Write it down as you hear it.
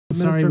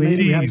Sorry,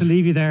 we have to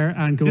leave you there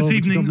and go over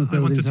to government buildings. This evening,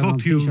 I want to talk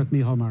to you Taoiseach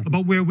Micheál Martin.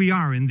 about where we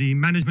are in the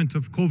management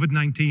of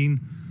COVID-19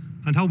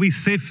 and how we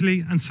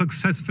safely and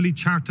successfully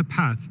chart a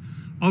path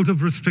out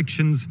of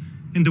restrictions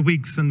in the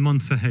weeks and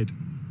months ahead.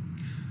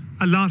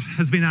 A lot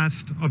has been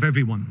asked of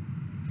everyone.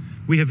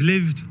 We have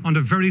lived under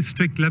very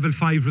strict level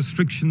 5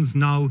 restrictions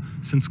now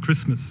since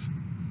Christmas.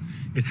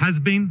 It has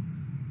been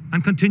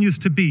and continues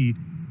to be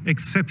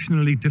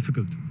exceptionally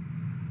difficult.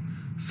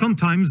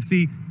 Sometimes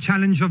the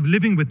challenge of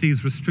living with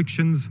these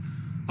restrictions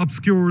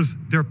obscures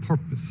their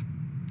purpose.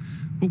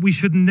 But we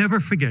should never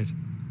forget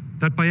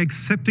that by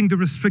accepting the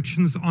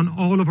restrictions on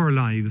all of our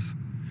lives,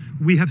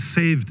 we have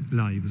saved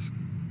lives.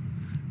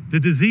 The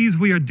disease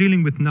we are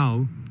dealing with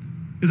now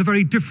is a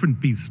very different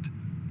beast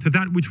to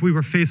that which we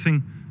were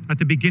facing at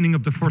the beginning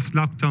of the first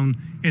lockdown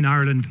in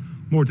Ireland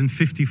more than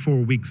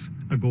 54 weeks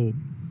ago.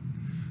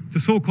 The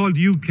so-called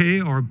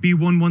UK or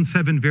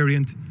B117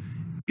 variant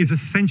is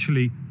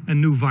essentially a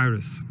new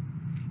virus.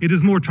 It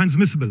is more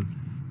transmissible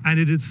and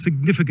it is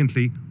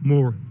significantly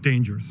more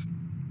dangerous.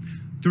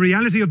 The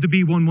reality of the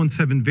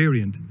B117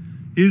 variant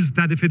is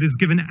that if it is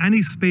given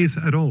any space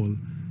at all,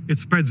 it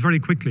spreads very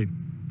quickly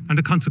and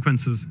the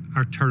consequences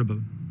are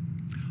terrible.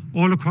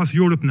 All across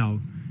Europe now,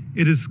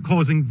 it is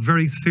causing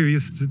very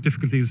serious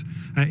difficulties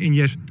in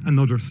yet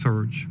another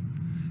surge.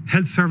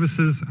 Health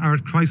services are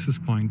at crisis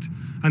point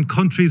and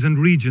countries and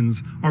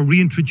regions are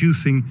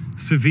reintroducing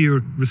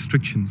severe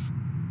restrictions.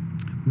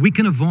 We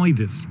can avoid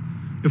this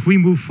if we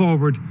move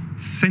forward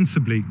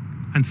sensibly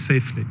and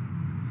safely.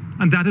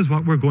 And that is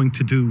what we're going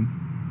to do.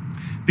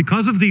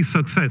 Because of the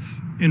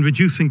success in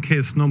reducing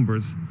case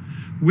numbers,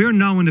 we're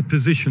now in a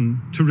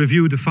position to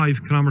review the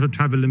 5-kilometre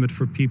travel limit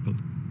for people.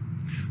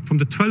 From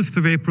the 12th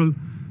of April,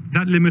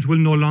 that limit will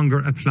no longer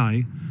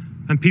apply,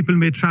 and people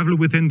may travel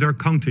within their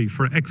county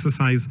for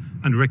exercise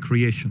and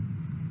recreation.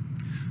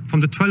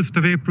 From the 12th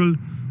of April,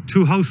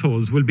 2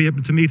 households will be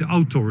able to meet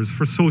outdoors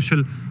for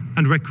social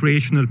and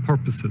recreational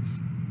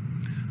purposes.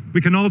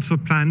 We can also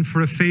plan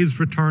for a phased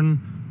return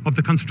of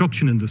the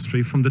construction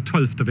industry from the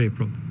 12th of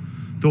April.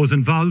 Those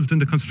involved in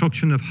the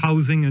construction of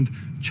housing and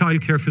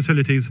childcare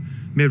facilities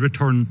may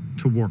return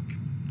to work.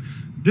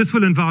 This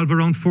will involve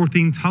around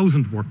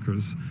 14,000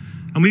 workers,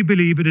 and we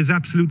believe it is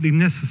absolutely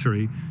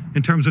necessary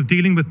in terms of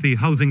dealing with the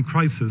housing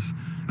crisis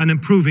and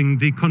improving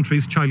the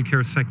country's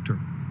childcare sector.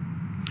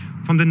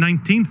 From the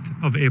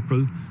 19th of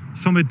April,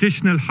 some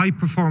additional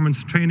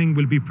high-performance training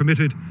will be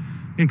permitted,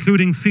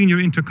 including senior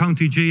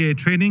inter-county GAA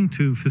training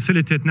to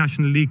facilitate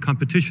National League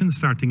competitions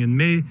starting in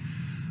May,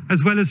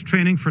 as well as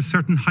training for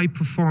certain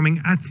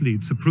high-performing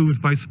athletes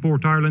approved by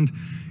Sport Ireland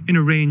in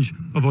a range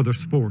of other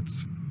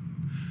sports.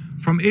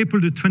 From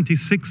April the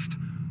 26th,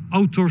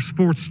 outdoor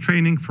sports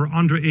training for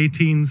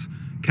under-18s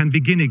can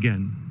begin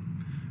again.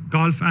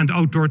 Golf and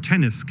outdoor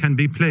tennis can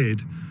be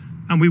played,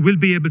 and we will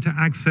be able to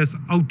access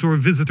outdoor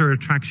visitor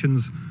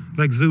attractions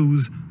like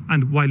zoos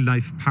and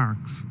wildlife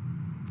parks.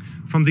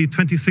 From the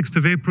 26th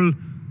of April,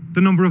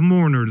 the number of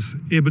mourners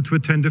able to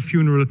attend a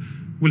funeral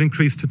will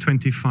increase to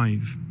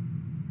 25.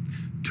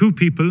 2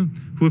 people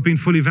who have been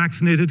fully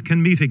vaccinated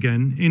can meet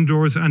again,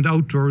 indoors and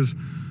outdoors,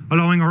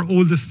 allowing our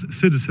oldest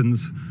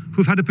citizens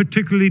who've had a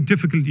particularly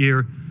difficult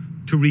year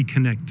to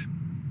reconnect.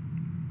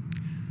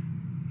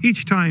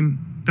 Each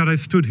time that I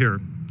stood here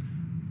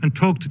and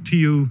talked to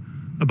you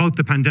about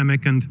the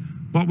pandemic and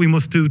what we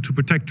must do to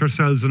protect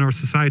ourselves and our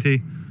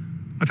society,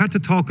 I've had to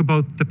talk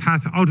about the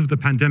path out of the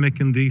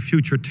pandemic in the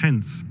future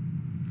tense.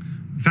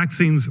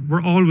 Vaccines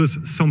were always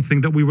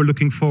something that we were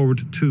looking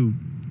forward to.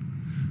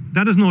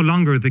 That is no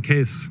longer the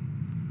case.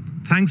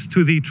 Thanks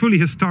to the truly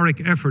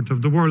historic effort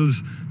of the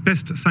world's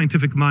best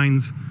scientific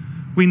minds,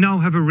 we now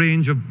have a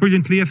range of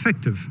brilliantly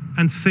effective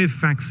and safe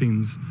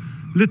vaccines,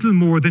 little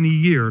more than a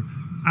year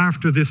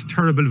after this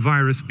terrible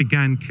virus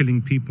began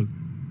killing people.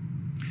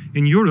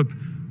 In Europe,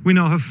 we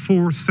now have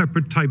 4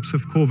 separate types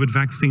of COVID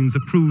vaccines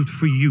approved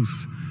for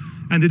use,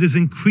 and it is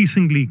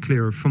increasingly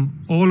clear from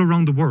all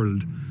around the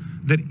world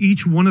that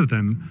each one of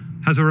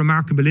them has a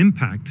remarkable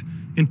impact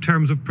in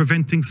terms of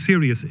preventing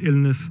serious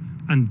illness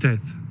and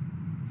death.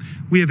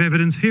 We have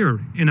evidence here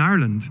in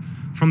Ireland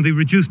from the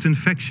reduced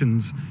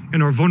infections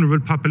in our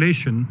vulnerable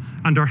population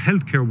and our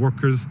healthcare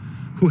workers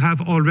who have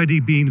already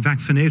been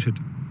vaccinated.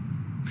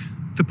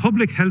 The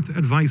public health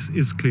advice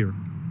is clear.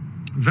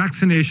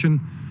 Vaccination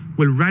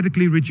will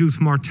radically reduce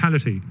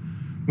mortality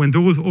when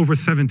those over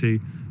 70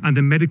 and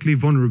the medically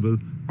vulnerable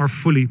are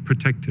fully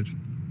protected.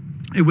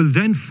 It will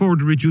then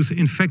further reduce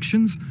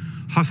infections,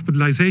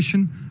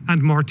 hospitalisation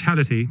and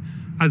mortality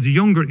as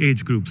younger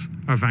age groups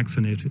are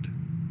vaccinated.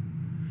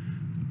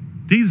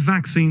 These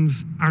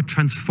vaccines are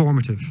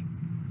transformative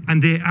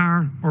and they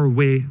are our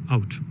way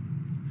out.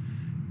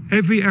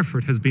 Every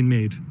effort has been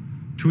made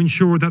to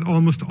ensure that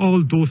almost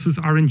all doses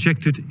are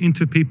injected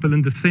into people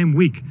in the same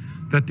week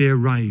that they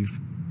arrive.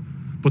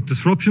 But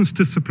disruptions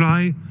to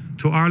supply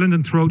to Ireland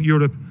and throughout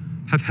Europe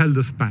have held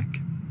us back.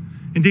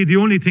 Indeed, the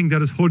only thing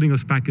that is holding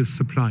us back is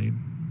supply.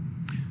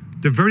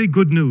 The very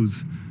good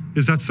news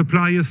is that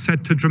supply is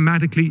set to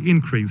dramatically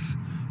increase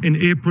in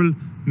April,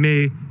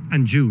 May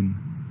and June.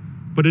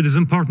 But it is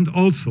important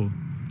also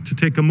to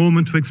take a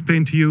moment to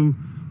explain to you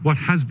what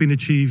has been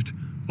achieved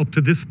up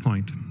to this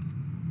point.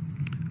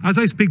 As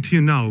I speak to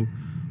you now,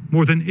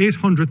 more than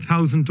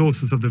 800,000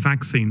 doses of the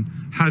vaccine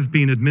have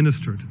been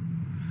administered.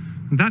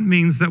 And that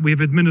means that we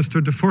have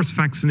administered the first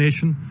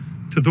vaccination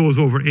to those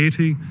over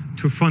 80,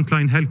 to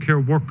frontline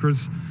healthcare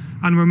workers,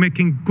 and we're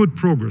making good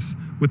progress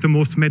with the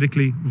most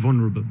medically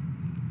vulnerable.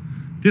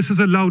 This has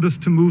allowed us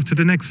to move to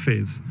the next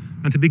phase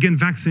and to begin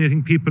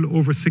vaccinating people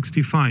over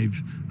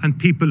 65 and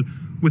people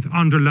with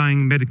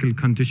underlying medical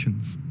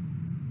conditions.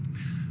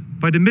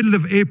 By the middle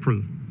of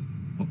April,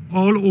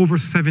 all over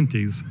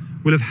 70s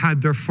will have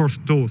had their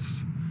first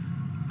dose.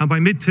 And by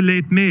mid to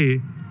late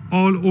May,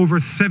 all over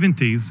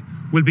 70s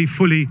will be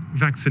fully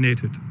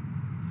vaccinated.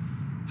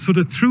 So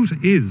the truth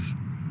is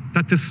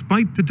that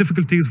despite the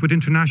difficulties with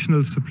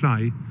international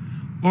supply,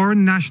 our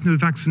national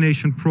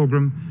vaccination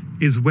programme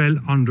is well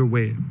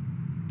underway.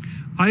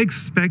 I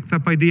expect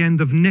that by the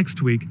end of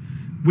next week,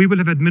 we will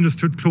have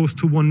administered close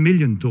to 1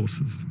 million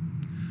doses.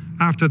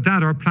 After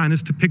that, our plan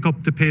is to pick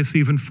up the pace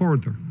even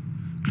further.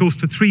 Close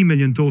to 3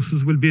 million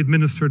doses will be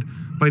administered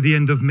by the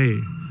end of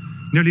May,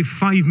 nearly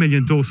 5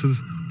 million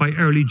doses by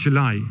early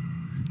July,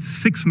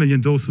 6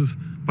 million doses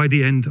by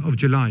the end of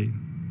July.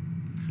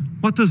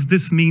 What does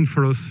this mean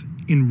for us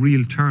in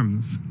real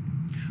terms?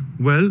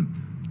 Well,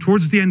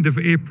 towards the end of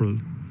April,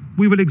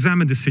 we will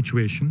examine the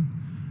situation,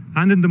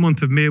 and in the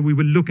month of May, we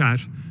will look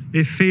at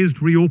a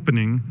phased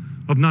reopening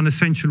of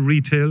non-essential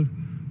retail,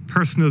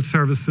 personal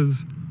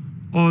services,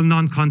 all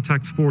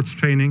non-contact sports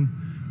training,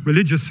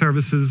 religious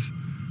services,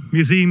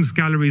 museums,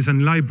 galleries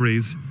and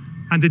libraries,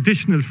 and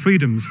additional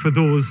freedoms for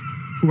those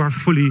who are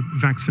fully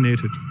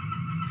vaccinated.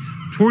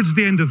 Towards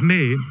the end of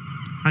May,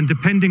 and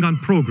depending on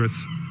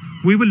progress,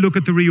 we will look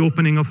at the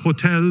reopening of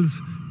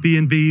hotels,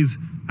 B&Bs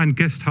and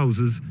guest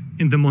houses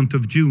in the month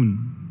of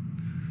June.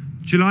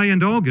 July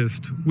and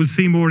August will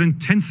see more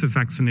intensive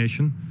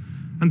vaccination,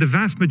 and the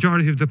vast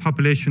majority of the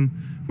population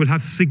will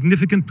have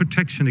significant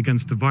protection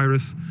against the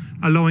virus,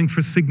 allowing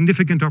for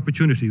significant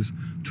opportunities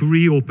to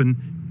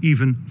reopen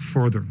even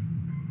further.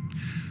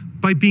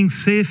 By being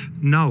safe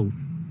now,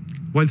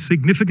 while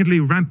significantly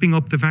ramping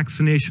up the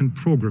vaccination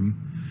programme,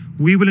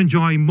 we will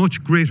enjoy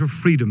much greater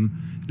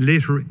freedom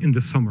later in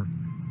the summer.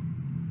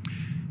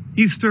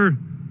 Easter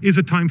is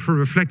a time for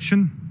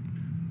reflection,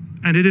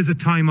 and it is a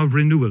time of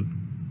renewal.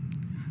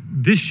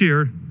 This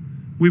year,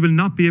 we will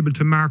not be able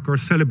to mark or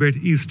celebrate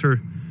Easter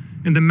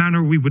in the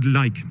manner we would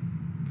like,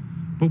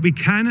 but we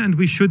can and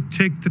we should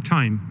take the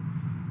time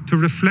to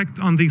reflect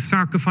on the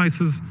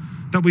sacrifices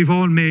that we've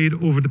all made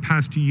over the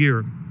past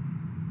year.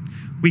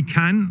 We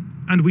can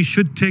and we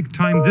should take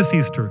time this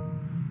Easter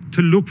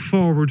to look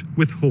forward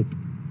with hope.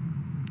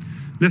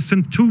 Less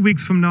than 2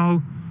 weeks from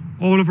now,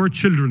 all of our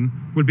children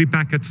will be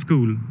back at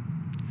school.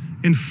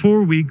 In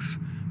 4 weeks,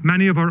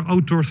 many of our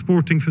outdoor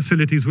sporting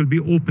facilities will be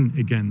open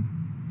again.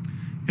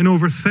 In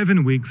over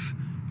 7 weeks,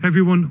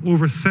 everyone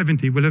over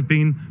 70 will have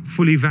been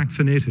fully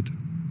vaccinated.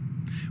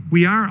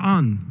 We are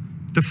on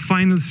the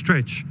final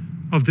stretch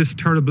of this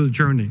terrible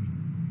journey.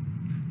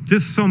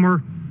 This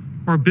summer,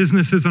 our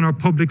businesses and our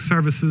public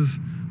services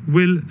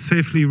will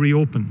safely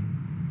reopen.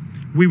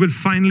 We will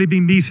finally be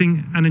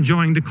meeting and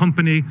enjoying the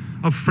company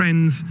of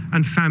friends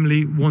and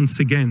family once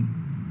again.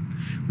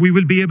 We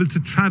will be able to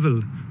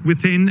travel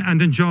within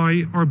and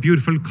enjoy our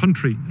beautiful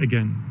country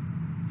again.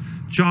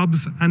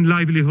 Jobs and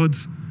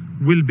livelihoods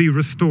will be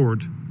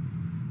restored.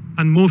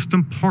 And most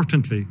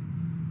importantly,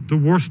 the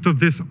worst of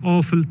this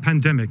awful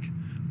pandemic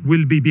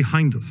will be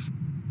behind us.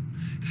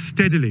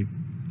 Steadily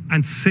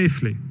and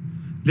safely,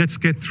 let's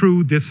get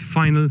through this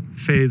final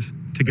phase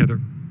together.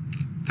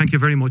 Thank you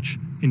very much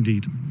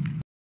indeed.